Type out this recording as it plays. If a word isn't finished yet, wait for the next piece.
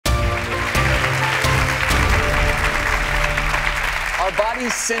Our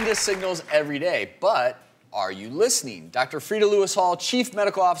bodies send us signals every day, but are you listening? Dr. Freda Lewis-Hall, Chief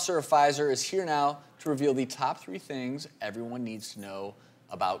Medical Officer of Pfizer, is here now to reveal the top 3 things everyone needs to know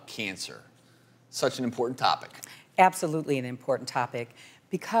about cancer. Such an important topic. Absolutely an important topic,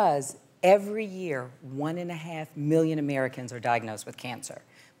 because every year 1.5 million Americans are diagnosed with cancer.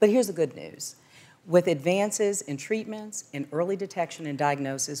 But here's the good news. With advances in treatments, in early detection and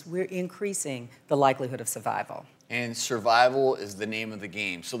diagnosis, we're increasing the likelihood of survival. And survival is the name of the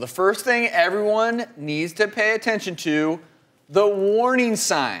game. So the first thing everyone needs to pay attention to, the warning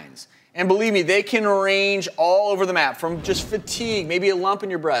signs. And believe me, they can range all over the map, from just fatigue, maybe a lump in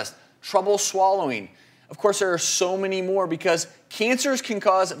your breast, trouble swallowing. Of course, there are so many more, because cancers can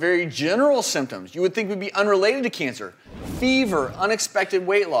cause very general symptoms you would think would be unrelated to cancer. Fever, unexpected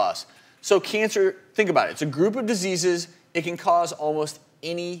weight loss. So cancer, think about it, it's a group of diseases. It can cause almost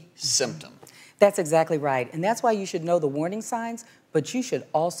any symptom. That's exactly right. And that's why you should know the warning signs, but you should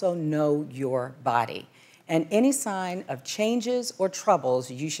also know your body. And any sign of changes or troubles,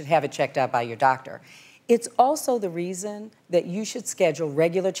 you should have it checked out by your doctor. It's also the reason that you should schedule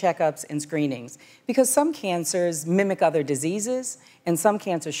regular checkups and screenings, because some cancers mimic other diseases, and some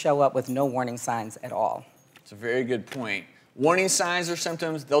cancers show up with no warning signs at all. It's a very good point. Warning signs or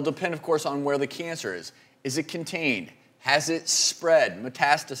symptoms, they'll depend, of course, on where the cancer is. Is it contained? Has it spread,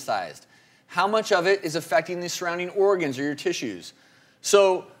 metastasized? How much of it is affecting the surrounding organs or your tissues?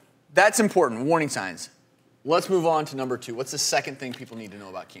 So that's important, warning signs. Let's move on to number 2. What's the second thing people need to know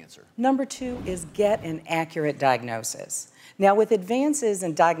about cancer? Number 2 is get an accurate diagnosis. Now, with advances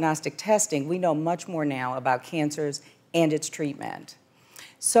in diagnostic testing, we know much more now about cancers and its treatment.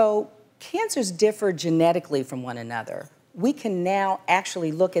 So cancers differ genetically from one another. We can now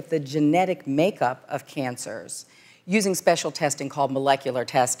actually look at the genetic makeup of cancers using special testing called molecular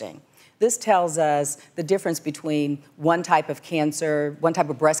testing. This tells us the difference between one type of cancer, one type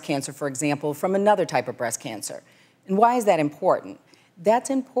of breast cancer, for example, from another type of breast cancer. And why is that important?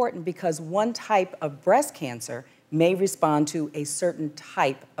 That's important because one type of breast cancer may respond to a certain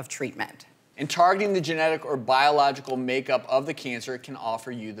type of treatment. And targeting the genetic or biological makeup of the cancer can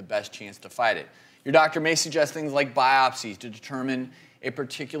offer you the best chance to fight it. Your doctor may suggest things like biopsies to determine a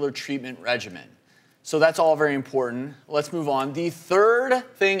particular treatment regimen. So that's all very important. Let's move on. The third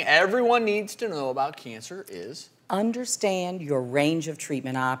thing everyone needs to know about cancer is understand your range of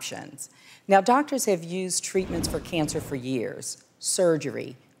treatment options. Now, doctors have used treatments for cancer for years: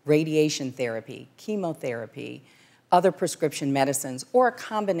 surgery, radiation therapy, chemotherapy, other prescription medicines, or a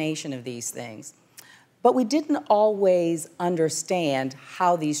combination of these things. But we didn't always understand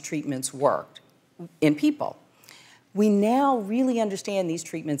how these treatments worked in people. We now really understand these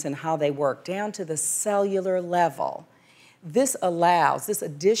treatments and how they work down to the cellular level. This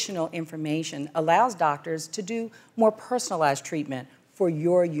additional information allows doctors to do more personalized treatment for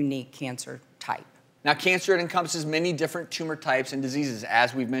your unique cancer type. Now, cancer, it encompasses many different tumor types and diseases,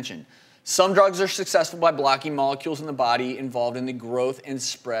 as we've mentioned. Some drugs are successful by blocking molecules in the body involved in the growth and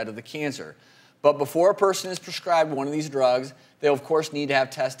spread of the cancer. But before a person is prescribed one of these drugs, they'll of course need to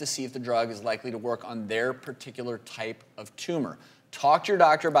have tests to see if the drug is likely to work on their particular type of tumor. Talk to your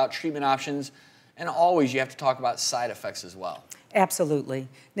doctor about treatment options, and always you have to talk about side effects as well. Absolutely.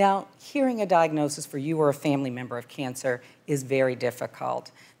 Now, hearing a diagnosis for you or a family member of cancer is very difficult.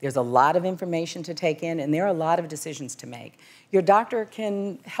 There's a lot of information to take in, and there are a lot of decisions to make. Your doctor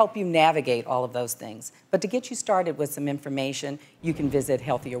can help you navigate all of those things. But to get you started with some information, you can visit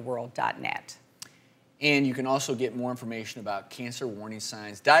healthierworld.net. And you can also get more information about cancer warning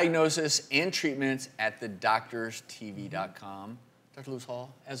signs, diagnosis, and treatments at thedoctorstv.com. Dr.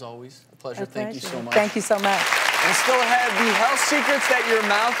 Lewis-Hall, as always, a pleasure. Thank you so much. Thank you so much. And still ahead, the health secrets that your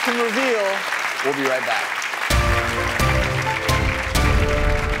mouth can reveal. We'll be right back.